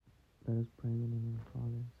Let us pray in the name of the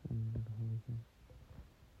Father, Son, and of the Holy Ghost.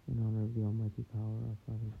 In honor of the Almighty power, our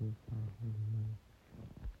Father, gives our Holy Mother.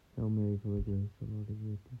 Hail Mary, full of grace, the Lord is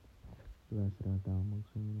with thee. Blessed art thou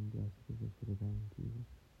amongst women, and blessed is the fruit of thy womb, Jesus.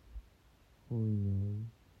 Holy Mary,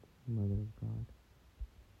 Mother of God,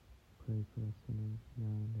 pray for us sinners,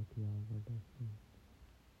 now and at the hour of our death. Amen.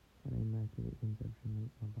 At Immaculate Conception,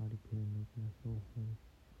 make my body pure and make my soul holy.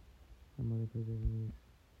 My Mother, preserve me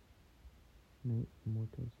night from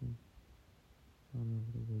mortal sin. Honor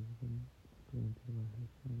of the wisdom granted by her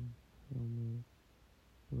Son. Hail Mary,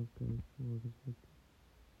 full of grace, the Lord is with thee.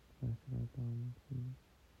 Blessed art thou amongst women,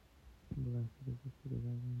 and blessed is the fruit of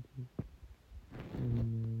thy womb, Jesus. Holy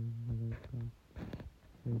Mary, Mother of God,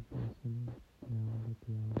 pray for us sinners, now and at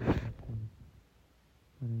the hour of our death. Amen.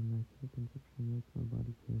 At Immaculate Conception, make my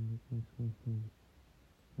body pure and make my soul holy.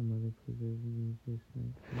 My Mother, preserve me this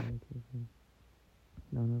night from mortal sin.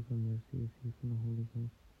 In honor of her mercy, receive from the Holy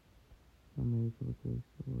Ghost. Hail Mary, full of grace,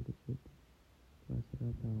 the Lord is with thee. Blessed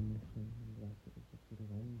art thou amongst women, and blessed is the fruit of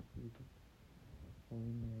thy womb, Jesus.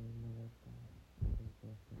 Holy Mary, Mother of God, pray for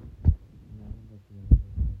us sinners, now and at the hour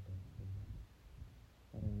of our death. Amen.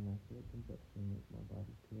 At Immaculate Conception, make my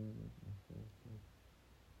body pure and make my soul holy.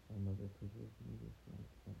 My Mother, preserve me this